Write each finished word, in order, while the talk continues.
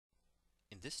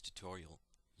this tutorial,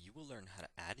 you will learn how to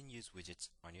add and use widgets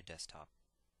on your desktop.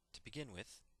 To begin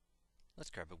with, let's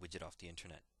grab a widget off the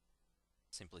internet.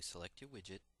 Simply select your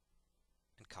widget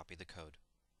and copy the code.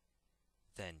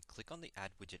 Then click on the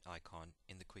Add Widget icon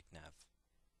in the Quick Nav.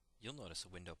 You'll notice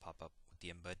a window pop up with the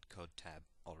Embed Code tab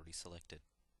already selected.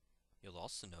 You'll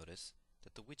also notice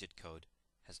that the widget code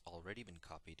has already been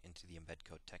copied into the Embed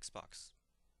Code text box.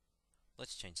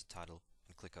 Let's change the title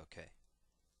and click OK.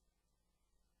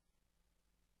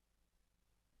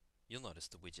 You'll notice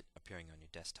the widget appearing on your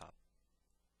desktop.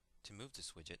 To move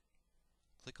this widget,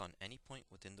 click on any point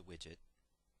within the widget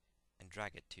and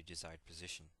drag it to your desired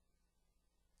position.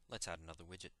 Let's add another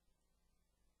widget.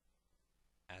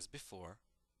 As before,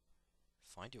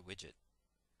 find your widget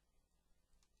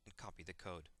and copy the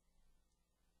code.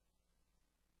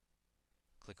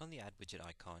 Click on the Add Widget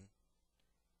icon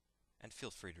and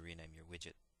feel free to rename your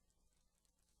widget.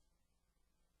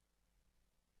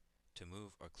 To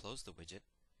move or close the widget,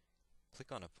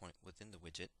 click on a point within the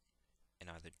widget and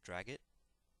either drag it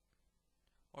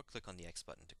or click on the X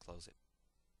button to close it.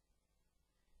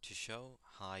 To show,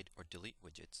 hide, or delete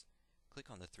widgets,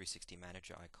 click on the 360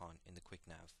 Manager icon in the Quick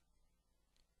Nav.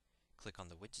 Click on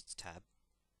the Widgets tab,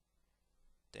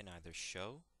 then either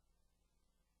show,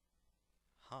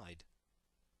 hide,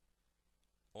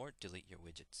 or delete your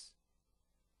widgets.